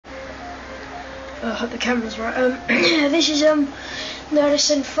I hope the camera's right. This is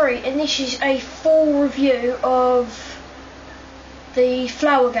ps3, and this is a full review of the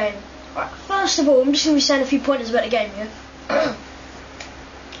flower game. Right, first of all, I'm just going to be saying a few pointers about the game here.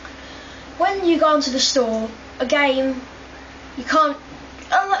 When you go onto the store, a game, you can't,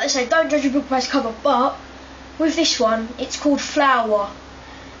 like they say, don't judge a book by its cover, but with this one, it's called Flower.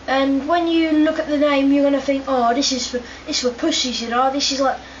 And when you look at the name, you're going to think, oh, this is for pussies, you know, this is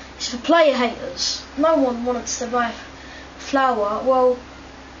for player haters. No one wants to buy Flower. Well,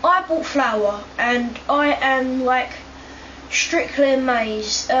 I bought Flower, and I am strictly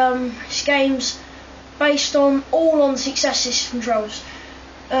amazed. This game's based all on 6-axis controls.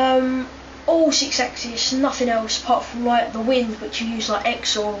 All 6-axis, nothing else apart from the wind, which you use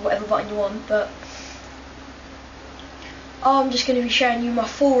X or whatever button you want. But I'm just going to be showing you my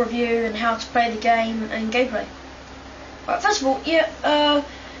full review and how to play the game and gameplay. Right, first of all, here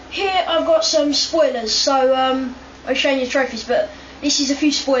I've got some spoilers. So I'm showing you the trophies, but this is a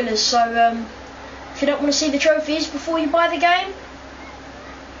few spoilers. So if you don't want to see the trophies before you buy the game,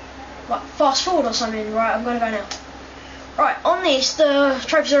 fast forward or something. Right, I'm going to go now. Right, on this, the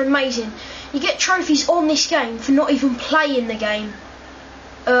trophies are amazing. You get trophies on this game for not even playing the game.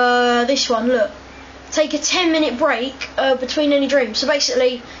 This one, look. Take a 10-minute break between any dreams. So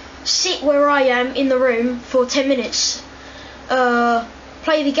basically, sit where I am in the room for 10 minutes.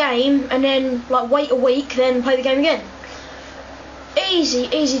 Play the game, and then wait a week, then play the game again.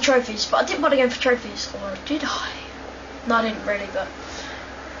 Easy trophies. But I didn't buy the game for trophies. Or did I? No, I didn't really, but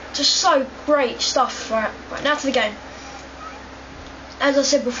just so great stuff. Right, now to the game. As I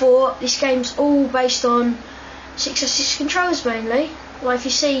said before, this game's all based on 6-axis controls mainly. If you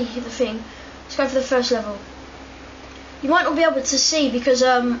see the thing, let's go for the first level. You might not be able to see because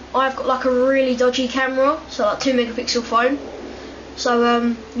I've got a really dodgy camera, so 2 megapixel phone.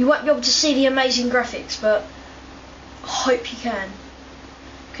 So you won't be able to see the amazing graphics, but I hope you can.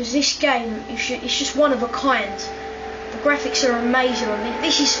 Because this game, it's just one of a kind. The graphics are amazing on it.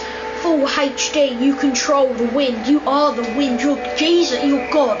 This is full HD, you control the wind, you are the wind, you're Jesus, you're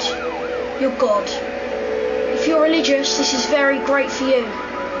God. You're God. If you're religious, this is very great for you.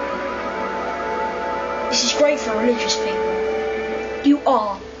 This is great for religious people. You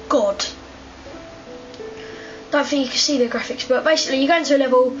are God. Don't think you can see the graphics, but basically you go into a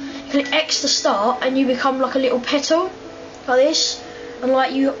level, you click X to start, and you become a little petal, like this, and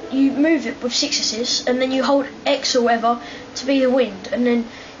you move it with 6-axis, and then you hold X or whatever to be the wind, and then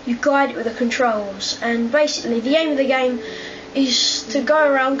you guide it with the controls. And basically the aim of the game is to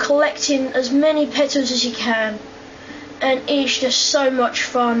go around collecting as many petals as you can, and it's just so much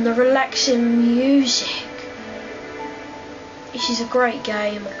fun. The relaxing music. This is a great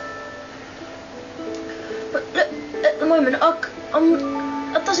game. But look, at the moment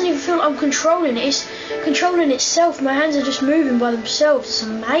it doesn't even feel like I'm controlling it. It's controlling itself. My hands are just moving by themselves. It's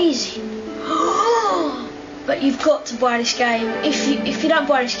amazing. But you've got to buy this game. If you don't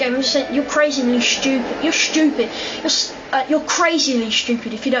buy this game, I'm just saying you're crazily stupid. You're stupid. You're crazily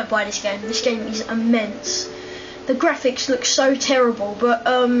stupid if you don't buy this game. This game is immense. The graphics look so terrible, but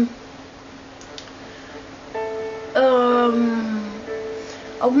I'm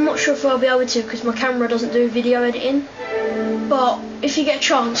not sure if I'll be able to because my camera doesn't do video editing. But if you get a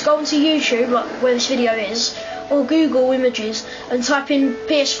chance, go onto YouTube, where this video is, or Google images and type in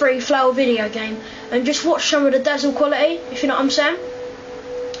ps3 flower video game and just watch some of the dazzle quality, if you know what I'm saying,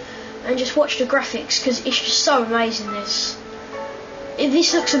 and just watch the graphics because it's just so amazing. This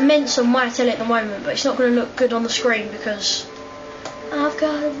looks immense on my telly at the moment, but it's not going to look good on the screen because I've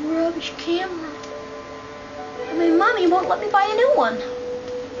got a rubbish camera. I mean, Mummy won't let me buy a new one.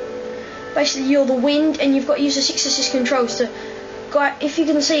 Basically you're the wind, and you've got to use the 6-axis controls to guide. If you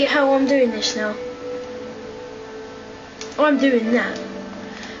can see how I'm doing this now, I'm doing that,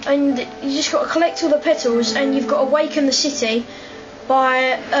 and you just got to collect all the petals, and you've got to awaken the city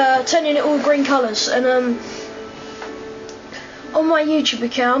by turning it all green colours. And on my YouTube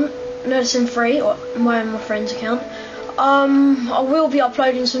account, ps3, or my friend's account, I will be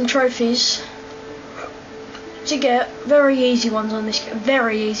uploading some trophies to get. Very easy ones on this game,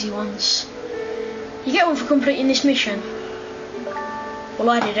 very easy ones. You get one for completing this mission. Well,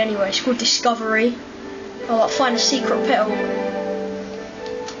 I did anyway. It's called Discovery. I'll find a secret petal.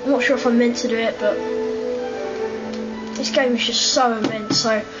 I'm not sure if I'm meant to do it, but this game is just so immense.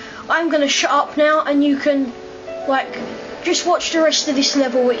 So I'm gonna shut up now, and you can just watch the rest of this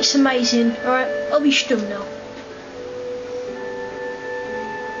level. It's amazing. Alright, I'll be stumm now.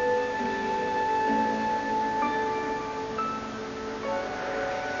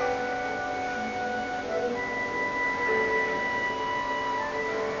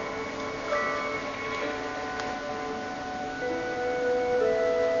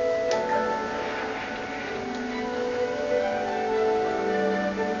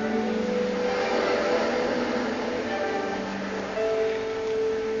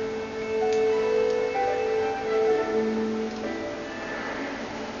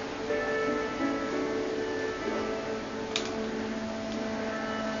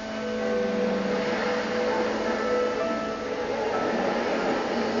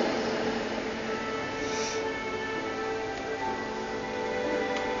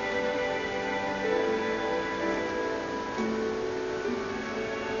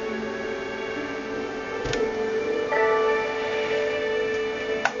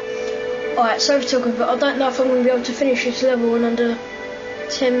 Alright, sorry for talking, but I don't know if I'm going to be able to finish this level in under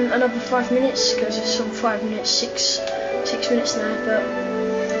another 5 minutes, because it's on 5 minutes, 6 minutes now. But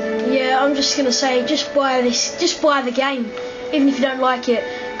yeah, I'm just going to say, just buy the game, even if you don't like it.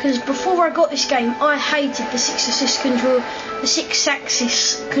 Because before I got this game, I hated the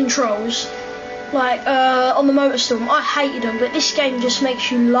 6-axis controls, like on the MotorStorm. I hated them, but this game just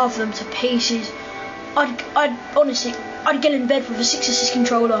makes you love them to pieces. I'd honestly, I'd get in bed with a 6-axis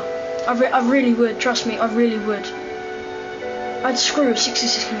controller. I really would, trust me, I really would. I'd screw a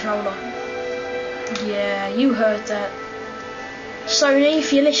 6-axis controller. Yeah, you heard that. Sony,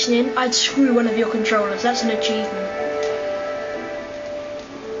 if you're listening, I'd screw one of your controllers. That's an achievement.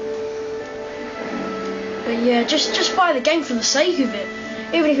 But yeah, just buy the game for the sake of it.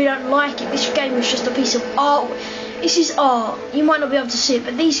 Even if you don't like it, this game is just a piece of art. This is art. You might not be able to see it,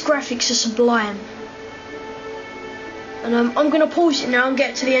 but these graphics are sublime. And I'm going to pause it now and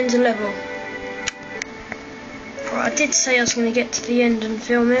get to the end of the level. Right, I did say I was going to get to the end and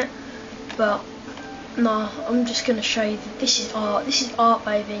film it, but no, I'm just going to show you that this is art. This is art,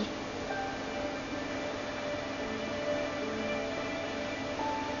 baby.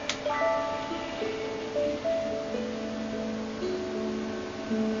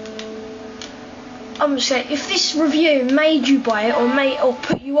 I'm just saying, if this review made you buy it or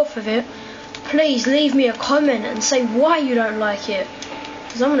put you off of it, please leave me a comment and say why you don't like it,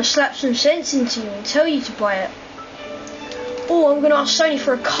 because I'm going to slap some sense into you and tell you to buy it. Or I'm going to ask Sony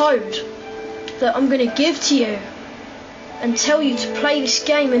for a code that I'm going to give to you and tell you to play this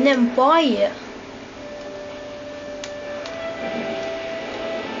game and then buy it.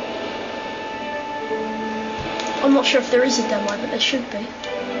 I'm not sure if there is a demo, but there should be.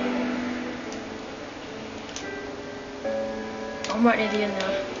 I'm right near the end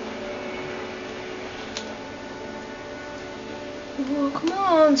now. Oh, come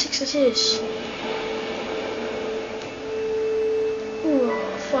on, 6-axis.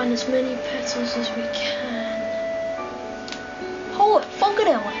 Oh, find as many petals as we can. Hold it, fuck it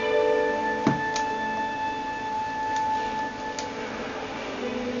out.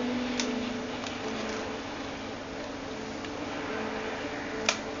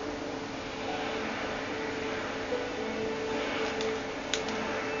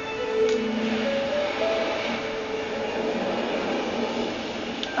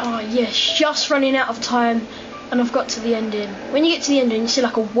 Oh yes, just running out of time, and I've got to the ending. When you get to the ending, you see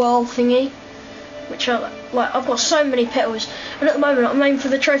like a whirl thingy, which I like. I've got so many petals, and at the moment I'm aiming for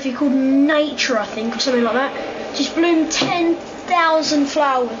the trophy called Nature, I think, or something like that. She's bloomed 10,000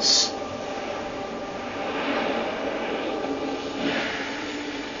 flowers.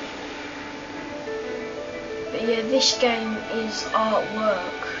 But yeah, this game is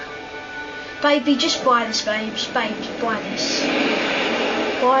artwork. Baby, just buy this, babes. Babes, buy this.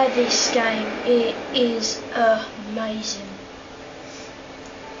 Buy this game, it is amazing.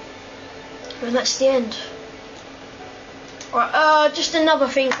 And that's the end. Right, just another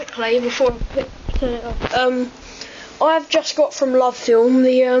thing quickly before I turn it off. I've just got from Love Film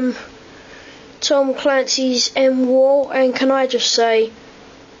the Tom Clancy's M-War, and can I just say,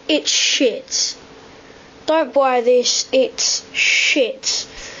 it's shit. Don't buy this, it's shit.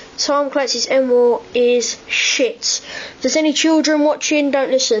 Tom Clancy's M-War is shit. If there's any children watching, don't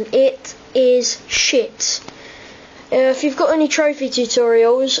listen. It is shit. If you've got any trophy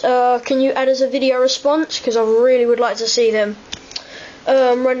tutorials, can you add as a video response? Because I really would like to see them.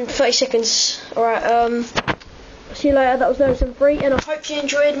 Run 30 seconds. Alright, see you later. That was 3, and I hope you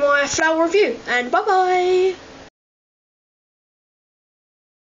enjoyed my flower review. And bye-bye.